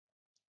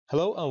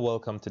Hello and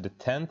welcome to the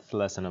 10th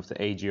lesson of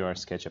the AGR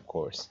SketchUp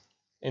course.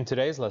 In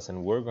today's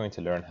lesson, we're going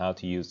to learn how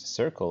to use the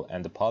circle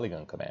and the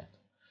polygon command.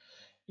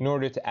 In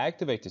order to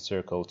activate the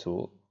circle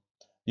tool,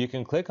 you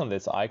can click on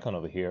this icon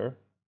over here,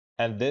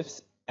 and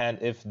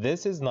if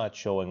this is not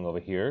showing over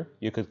here,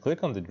 you could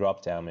click on the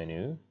drop-down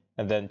menu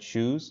and then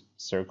choose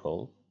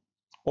circle,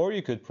 or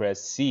you could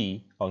press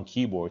C on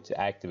keyboard to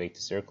activate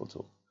the circle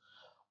tool.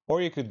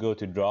 Or you could go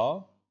to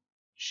Draw,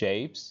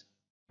 Shapes,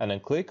 and then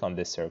click on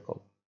this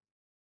circle.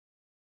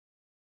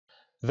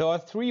 There are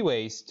three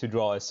ways to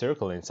draw a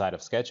circle inside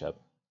of SketchUp,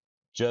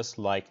 just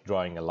like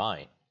drawing a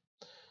line.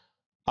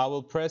 I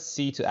will press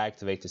C to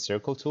activate the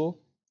circle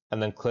tool,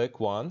 and then click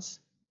once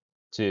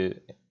to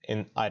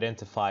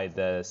identify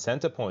the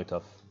center point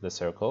of the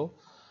circle,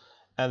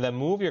 and then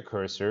move your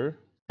cursor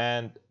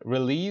and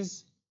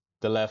release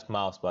the left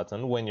mouse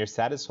button when you're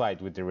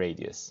satisfied with the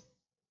radius.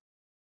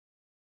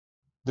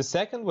 The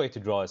second way to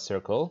draw a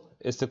circle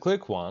is to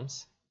click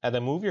once, and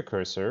then move your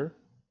cursor,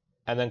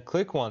 and then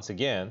click once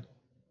again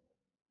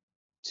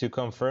to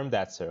confirm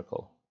that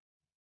circle.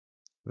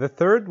 The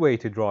third way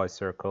to draw a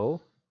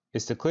circle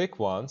is to click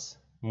once,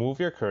 move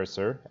your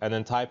cursor, and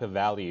then type a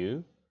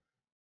value,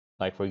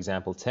 like for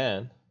example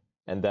 10,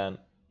 and then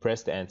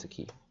press the Enter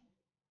key.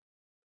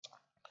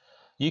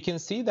 You can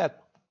see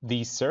that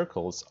these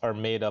circles are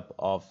made up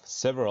of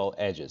several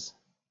edges.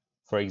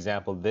 For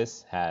example,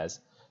 this has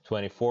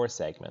 24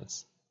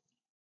 segments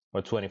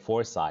or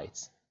 24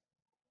 sides.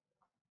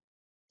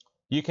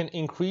 You can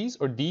increase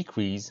or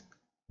decrease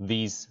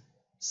these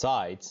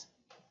sides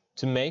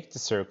to make the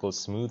circle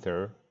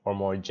smoother or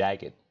more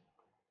jagged.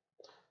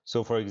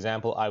 So for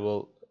example, I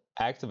will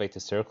activate the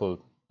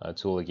circle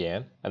tool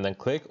again and then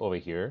click over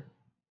here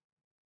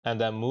and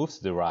then move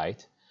to the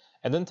right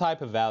and then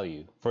type a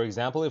value. For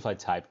example, if I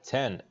type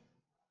 10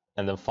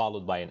 and then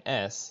followed by an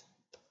S,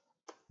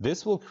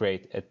 this will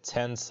create a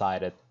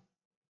 10-sided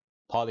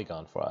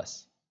polygon for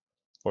us,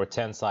 or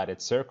 10-sided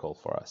circle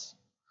for us.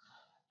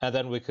 And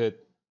then we could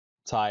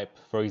type,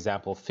 for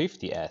example,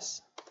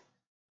 50S,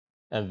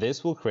 and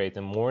this will create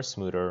a more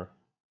smoother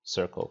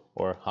circle,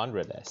 or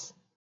 100S.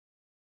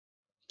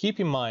 Keep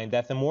in mind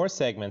that the more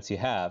segments you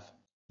have,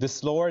 the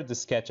slower the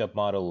SketchUp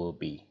model will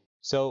be.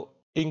 So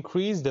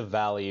increase the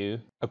value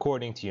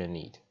according to your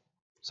need.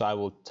 So I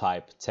will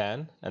type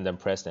 10 and then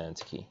press the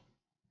Enter key.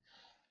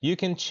 You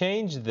can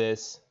change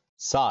this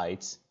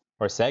sides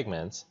or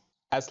segments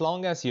as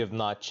long as you have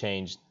not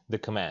changed the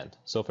command.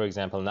 So for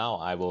example, now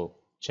I will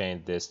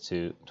change this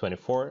to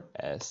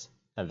 24S,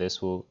 and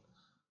this will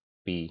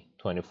be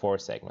 24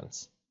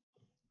 segments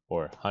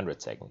or 100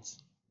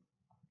 segments.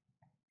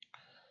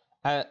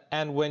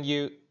 And when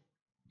you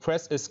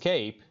press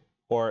Escape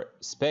or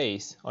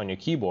Space on your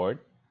keyboard,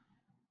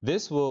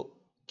 this will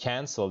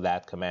cancel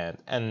that command.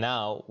 And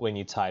now when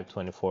you type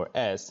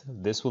 24S,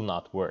 this will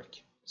not work.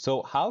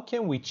 So how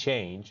can we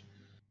change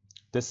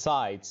the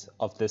sides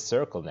of this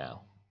circle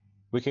now?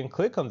 We can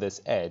click on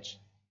this edge,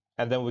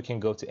 and then we can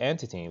go to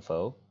Entity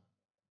Info,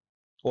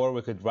 or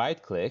we could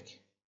right click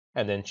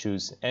and then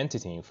choose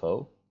Entity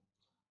Info.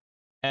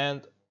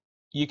 And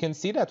you can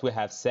see that we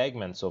have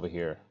segments over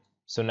here.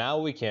 So now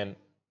we can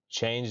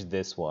change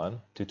this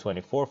one to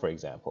 24, for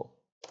example.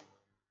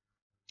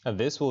 And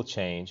this will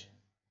change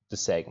the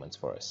segments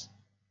for us.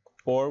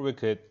 Or we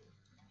could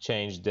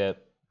change the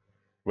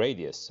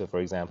radius. So for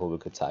example, we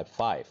could type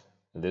 5.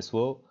 And this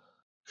will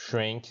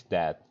shrink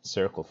that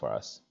circle for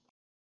us.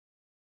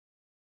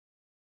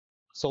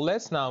 So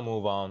let's now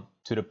move on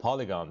to the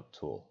Polygon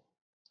tool.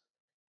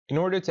 In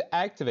order to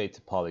activate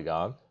the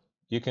polygon,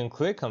 you can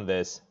click on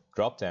this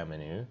drop-down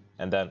menu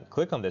and then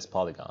click on this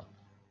polygon.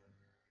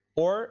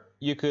 Or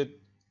you could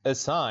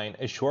assign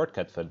a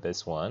shortcut for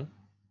this one.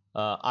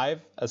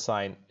 I've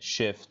assigned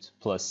Shift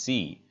plus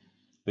C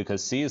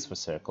because C is for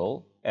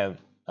circle, and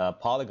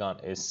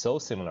polygon is so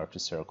similar to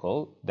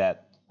circle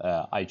that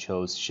I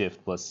chose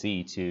Shift plus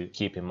C to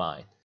keep in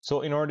mind.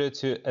 So in order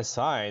to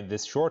assign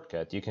this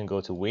shortcut, you can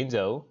go to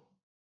Window,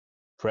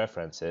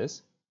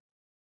 Preferences,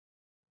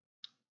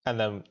 and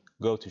then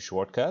go to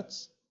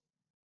Shortcuts,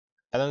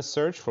 and then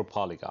search for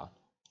Polygon.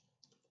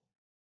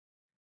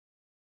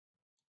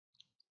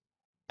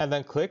 And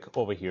then click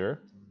over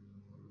here,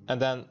 and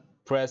then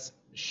press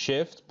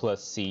Shift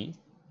plus C,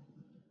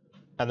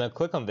 and then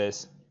click on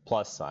this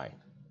plus sign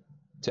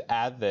to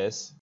add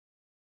this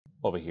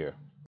over here.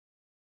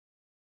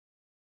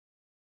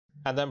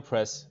 And then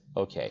press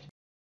OK.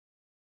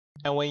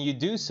 And when you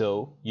do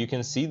so, you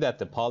can see that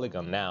the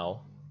polygon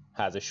now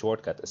has a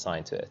shortcut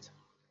assigned to it.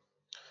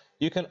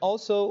 You can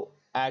also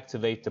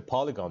activate the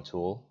Polygon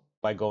tool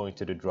by going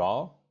to the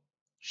Draw,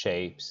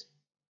 Shapes,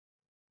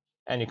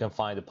 and you can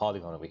find the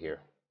polygon over here.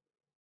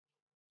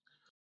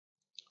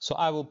 So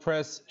I will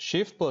press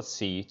Shift plus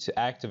C to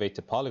activate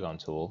the Polygon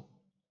tool.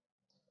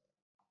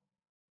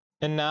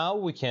 And now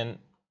we can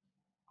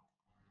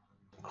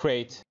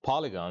create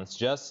polygons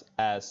just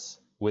as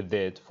we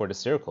did for the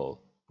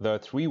circle. There are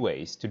three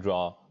ways to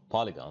draw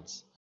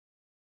polygons.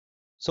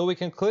 So we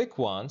can click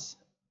once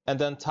and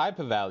then type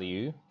a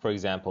value, for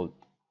example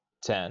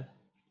 10,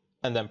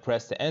 and then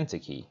press the Enter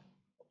key.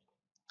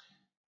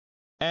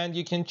 And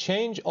you can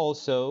change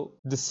also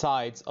the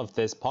sides of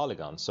this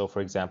polygon. So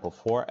for example,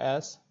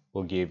 4s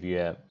will give you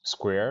a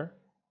square,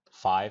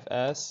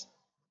 5s,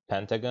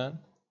 pentagon,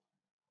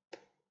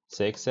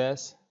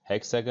 6s,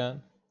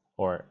 hexagon,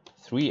 or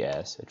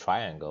 3s, a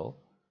triangle,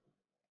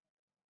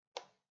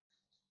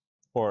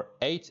 or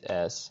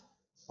 8s,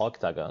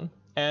 octagon,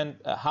 and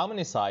how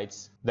many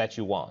sides that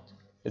you want.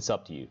 It's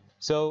up to you.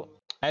 So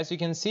as you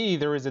can see,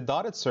 there is a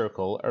dotted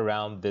circle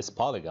around this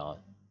polygon,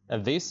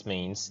 and this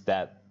means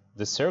that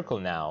the circle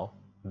now,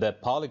 the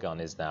polygon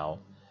is now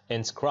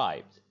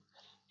inscribed.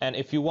 And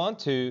if you want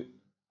to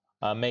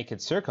make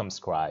it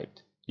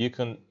circumscribed, you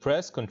can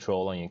press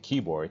Ctrl on your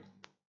keyboard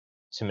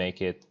to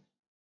make it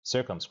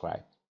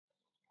circumscribed.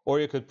 Or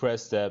you could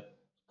press the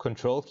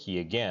Control key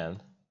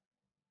again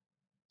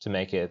to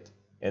make it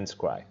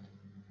inscribed.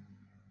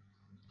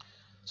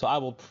 So I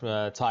will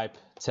type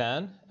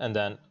 10 and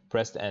then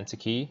press the Enter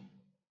key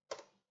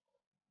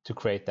to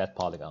create that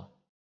polygon.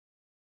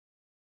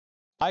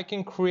 I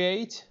can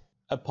create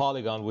a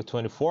polygon with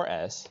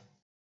 24s,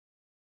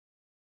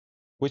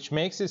 which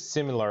makes it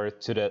similar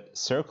to the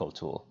circle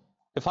tool.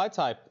 If I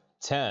type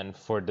 10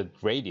 for the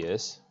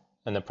radius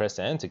and then press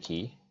the Enter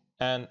key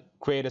and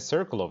create a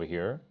circle over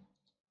here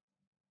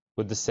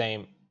with the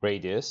same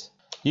radius,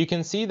 you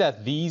can see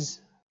that these,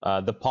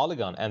 the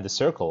polygon and the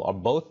circle, are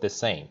both the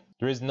same.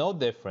 There is no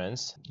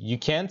difference. You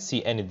can't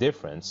see any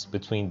difference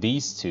between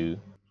these two,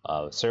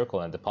 circle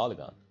and the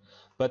polygon.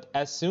 But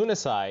as soon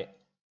as I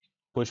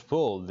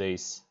push-pull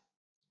this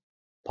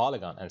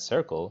polygon and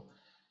circle,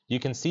 you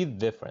can see the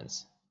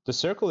difference. The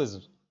circle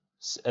is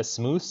a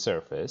smooth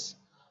surface,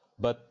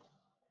 but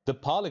the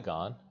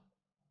polygon,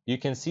 you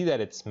can see that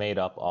it's made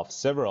up of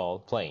several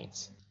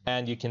planes,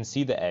 and you can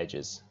see the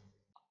edges.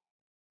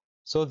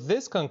 So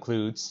this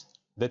concludes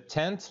the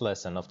 10th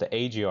lesson of the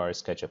AGR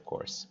SketchUp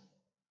course.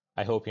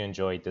 I hope you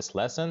enjoyed this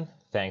lesson.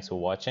 Thanks for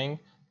watching.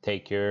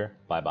 Take care.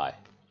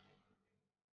 Bye-bye.